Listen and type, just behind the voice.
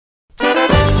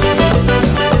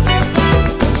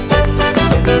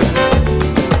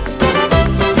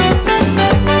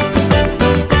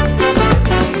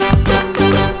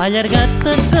allargat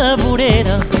a sa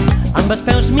vorera, amb els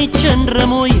peus mig en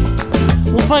remull,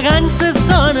 ofegant-se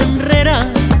son enrere,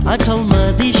 el sol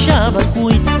me deixava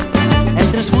cuit.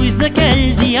 Entre els fulls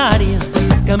d'aquell diari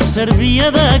que em servia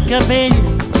de capell,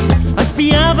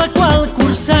 espiava qual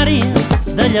corsari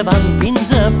de llevant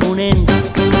fins a ponent.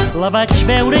 La vaig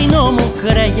veure i no m'ho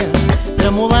creia,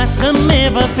 tremolar sa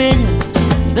meva pell,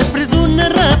 després d'una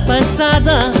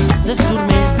repassada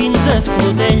d'esturmell fins a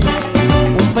escrotell.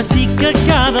 Un pessic que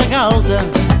cada galta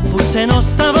potser no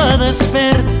estava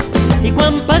despert, i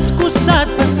quan pel costat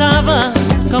passava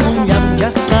com un llamp ja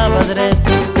estava dret.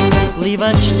 Li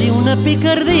vaig dir una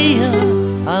picardia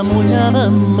amullada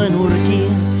en menorquí,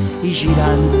 i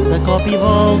girant de cop i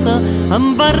volta em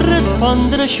va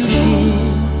respondre xuxí.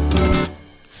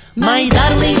 My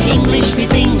darling English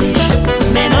speak English,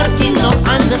 Menorca no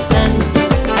understand,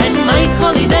 and my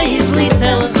holiday is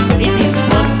little, it is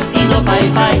not enough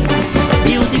bye-bye.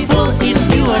 Beautiful is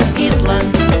your island,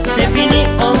 se fini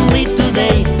only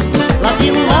today.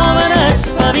 Latin lover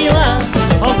espavila,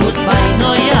 oh goodbye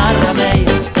no hi ha remei.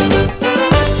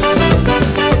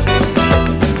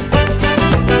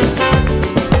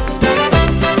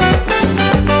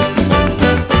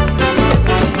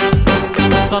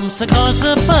 Com sa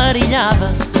cosa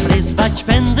perillava, pres vaig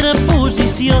prendre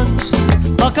posicions.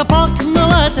 A poc me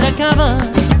l'atracava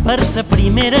per sa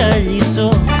primera lliçó.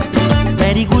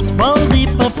 Very good vol dir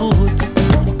paput,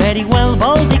 very well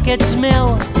vol dir que ets mel.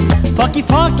 Foc i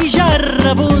ja he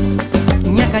rebut,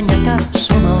 nyaca,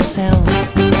 som al cel.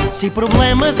 Si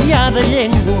problemes hi ha de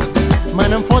llengua, me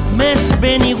n'en fot més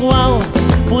ben igual.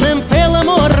 Podem fer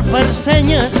l'amor per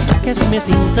senyes, que és més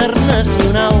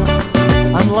internacional.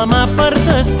 Amb la mà per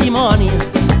testimoni,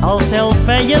 el cel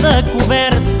feia de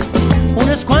cobert,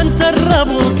 unes quantes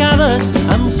revolcades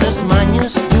amb ses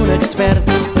manyes d'un expert.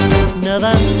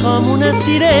 Nedant com una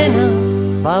sirena,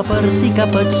 va partir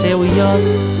cap al seu lloc,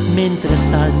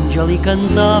 mentrestant jo li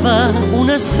cantava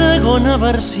una segona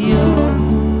versió.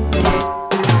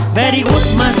 Very good,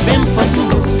 m'has ben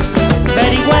fotut,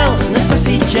 very well,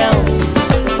 necessit gel.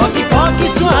 Foc i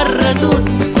suar retut,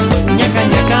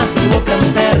 nyaca, lo que em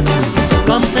perds.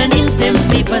 Com tenim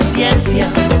temps i paciència,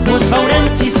 mos veurem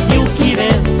si estiu qui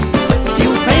ve. Si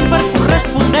ho fem per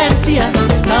correspondència,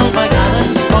 tal vegada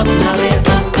ens pot anar bé.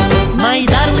 My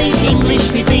darling English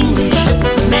speak English,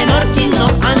 Menorca no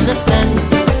understand,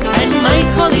 and my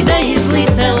holiday is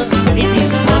little, it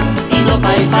is not enough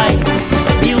bye-bye.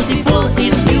 Beautiful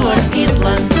is your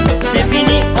island, se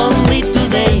fini only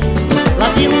today.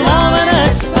 Latin lover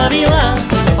espavila,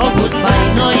 oh goodbye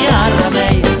no hi ha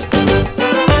remei.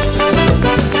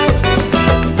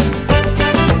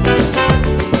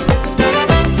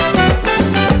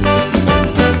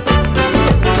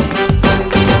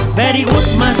 Very good,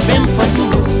 m'has ben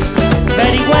fotut,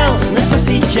 very well,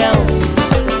 necessit gel.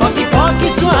 Foc i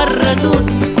suar retut,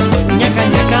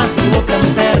 nyaca, lo que em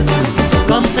perds.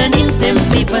 Com tenim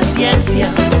temps i paciència,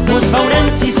 mos veurem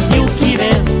si estiu qui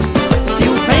ve. Si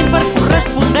ho fem per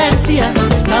correspondència,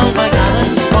 tal vegada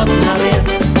ens pot anar bé.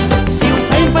 Si ho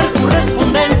fem per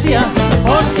correspondència,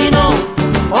 o si no,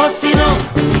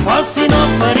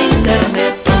 per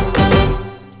internet.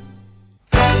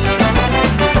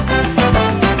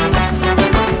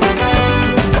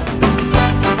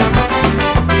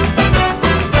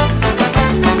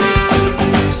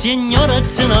 Si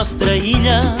enyores la nostra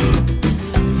illa,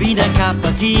 vine cap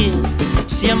aquí.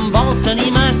 Si em vols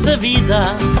animar sa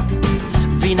vida,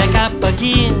 vine cap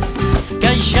aquí,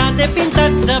 que ja t'he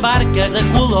pintat sa barca de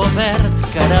color verd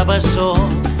carabassó.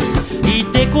 I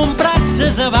t'he comprat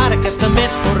ses abarques, també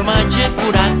és formatge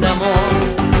curat d'amor.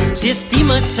 Si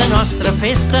estimes la nostra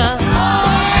festa,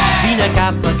 vine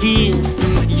cap aquí,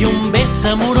 i un bes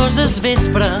amorós es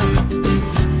vespre.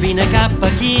 Vine cap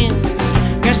aquí,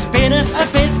 que esperes a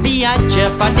fer viatge,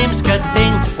 fa temps que et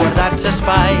tenc guardat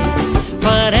l'espai.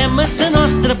 Farem a la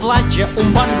nostra platja un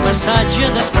bon massatge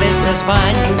després del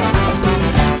ball.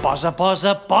 Posa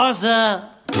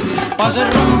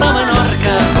rumba a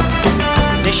Menorca,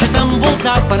 deixa't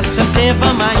envoltar per la seva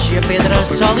màgia, pedra,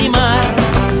 sol i mar.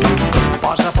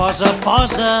 Posa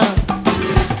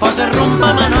rumba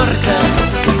a Menorca,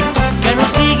 que no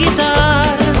sigui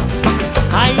tard.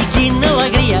 Ai, quina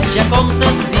alegria, ja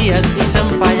comptes dies i se'n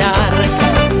fa llarg.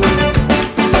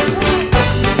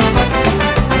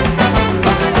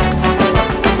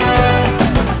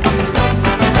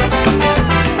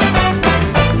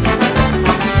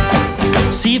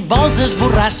 Si vols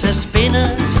esborrar ses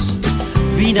penes,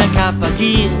 vine cap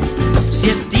aquí. Si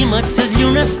estimes ses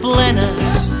llunes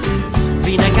plenes,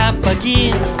 vine cap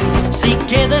aquí. Si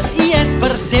quedes i és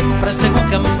per sempre, segur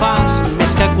que em fas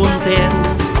més que content.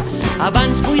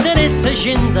 Abans buidaré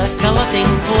l'agenda, que la tinc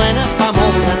plena fa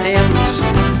molt de temps.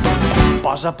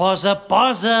 Posa, posa,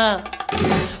 posa,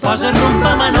 posa rumb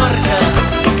a Menorca.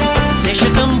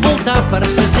 Deixa't envoltar per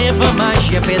la seva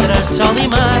màgia, pedra, sol i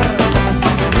mar.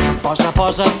 Posa,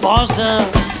 posa, posa,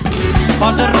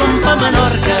 posa rumb a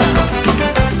Menorca,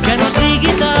 que no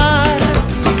sigui tard.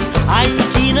 Ai,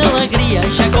 quina alegria,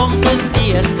 ja compta els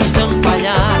dies i se'n fa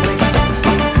llarg.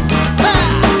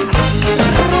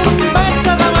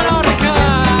 Rumbeta de Menorca!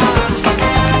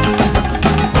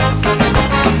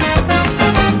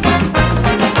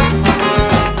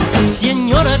 Si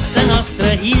enyores la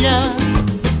nostra illa,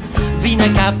 vine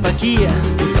cap aquí.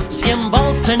 Si em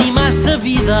vols animar sa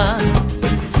vida,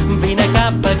 vine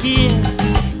cap aquí,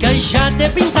 que ja t'he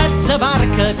pintat sa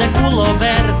barca de color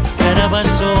verd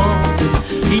carabassó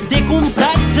i t'he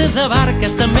comprat ses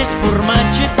abarques també és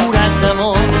formatge curat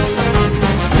d'amor.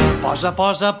 Posa,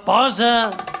 posa, posa,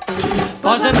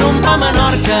 posa rumb a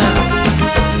Menorca.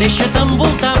 Deixa't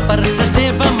envoltar per sa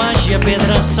seva màgia,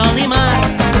 pedra, sol i mar.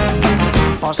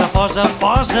 Posa, posa,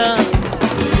 posa,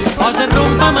 posa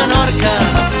rumb a Menorca,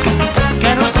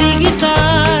 que no sigui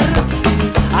tard.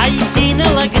 Ai, quina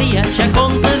alegria, ja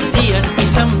compta els dies i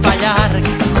se'n fa llarg.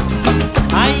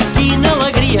 Ai, quina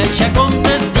alegria, ja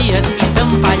compta els dies i se'n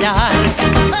fa llarg.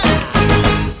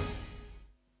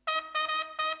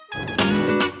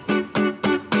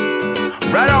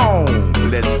 Right on,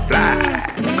 let's fly.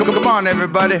 Come on,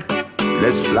 everybody,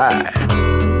 let's fly.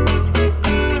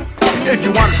 If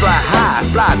you wanna fly high,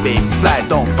 fly, baby, fly.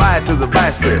 Don't fly to the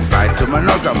bastard, fly to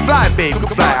Menorca, fly, baby,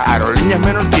 fly. Aerolíneas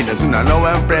menorquines, una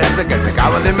nova empresa que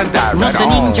s'acaba d'inventar. No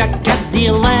tenim ja cap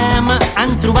dilema,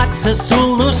 han trobat la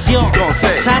solució.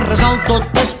 S'ha resolt tot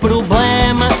el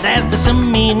problema des de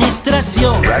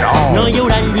l'administració. No hi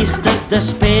haurà llistes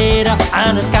d'espera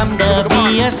en el camp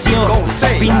d'aviació.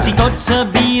 Fins i tot la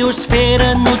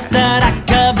biosfera notarà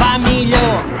que va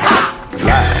millor.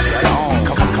 Fly,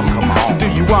 come on. Do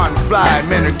you want to fly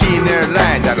Menorquin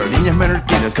Airlines? Aerolíneas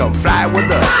menorquines, come fly with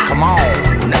us. Come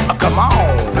on, come on.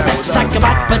 S'ha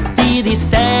acabat patir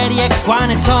d'histèria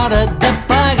quan ets hora de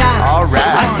pagar. A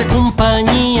la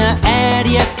companyia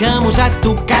aèria que mos ha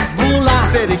tocat volar.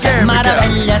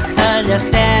 Meravella la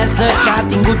llestesa que ha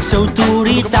tingut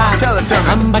l'autoritat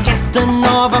amb aquesta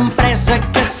nova empresa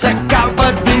que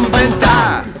s'acaba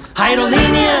d'inventar.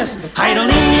 Aerolínies,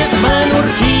 aerolínies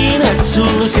menorquines,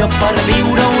 solució per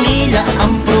viure a una illa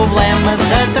amb problemes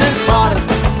de transport.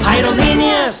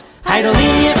 Aerolínies,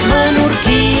 aerolínies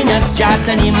menorquines, ja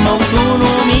tenim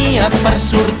autonomia per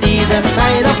sortir de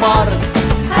l'aeroport.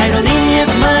 Aerolínies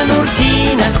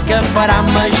menorquines que farà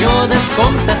major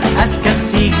descompte es que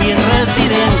sigui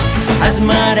resident. Es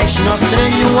mereix nostra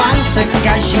lloança que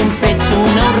hagin fet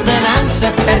una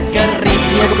ordenança perquè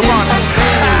arribi a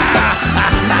 100%.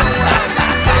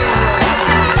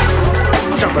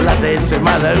 Xocolata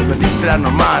ensaïmada, el matí serà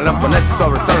normal. Empanassa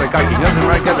sobre cal que no se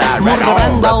m'ha quedat.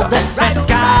 Morroran dalt de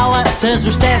s'escala, ses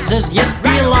hostesses i els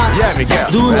pilots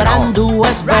donaran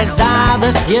dues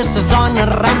besades i a ses dones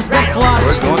rams de flors.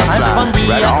 Es bon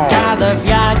dia cada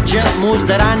viatge mos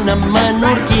daran en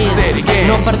menorquí.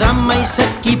 No perdran mai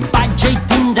l'equipatge i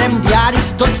tindrem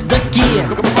diaris tots d'aquí.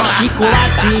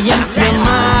 Xocolata i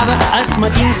ensaïmada, els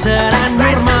matins seran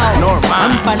normal.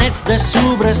 Amb panets de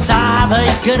sobrassada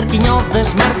i carquinyols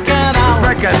d'esmercadal.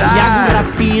 Hi ha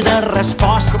ràpida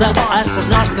resposta a les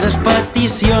nostres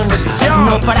peticions.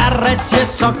 No farà res si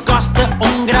això costa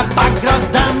un grapat gros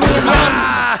de milions.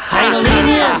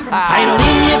 Aerolínies,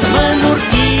 aerolínies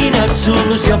menorquines,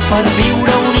 solució per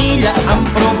viure a una illa amb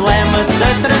problemes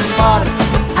de transport.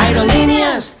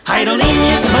 Aerolínies,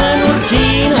 aerolínies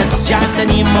menorquines, ja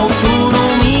tenim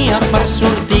autonomia per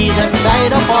sortir de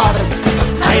l'aeroport.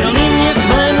 Aerolínies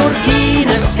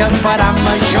menorquines que farà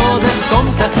major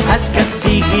descompte es que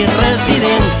sigui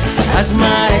resident. Es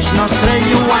mereix nostra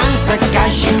lloança que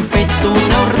hagin fet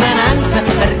una ordenança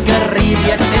perquè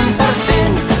arribi a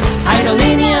 100%.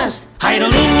 Aerolínies,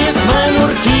 aerolínies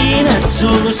menorquines,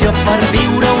 solució per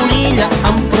viure a una illa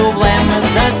amb problemes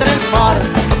de transport.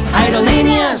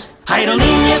 Aerolínies,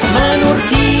 aerolínies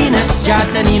menorquines, ja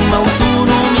tenim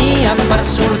autonomia per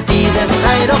sortir de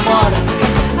l'aeroport.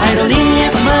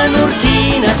 Aerolínies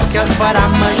menorquines que farà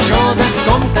major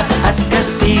descompte es que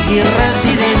sigui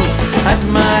resident. Es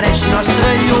mereix nostra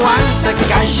lloança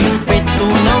que hagin fet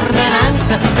una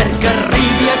ordenança perquè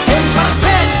arribi a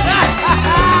 100%.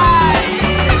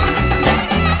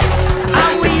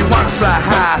 If you wanna fly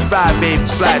high, fly baby,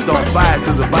 fly. Don't fly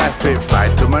to the buffet, fly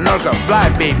to Menorca, fly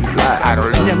baby, fly.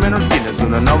 Aerolíneas menorquines,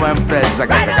 una nova empresa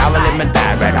que s'acaba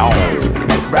d'inventar. Right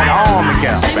on,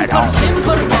 Miguel, right on. Fly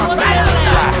high,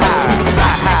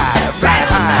 fly high, fly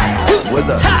high with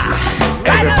us.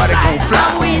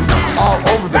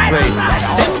 place.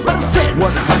 100%,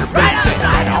 100%,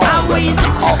 are we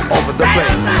there? all over the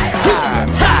place. High,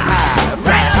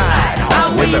 fly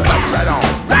high, with the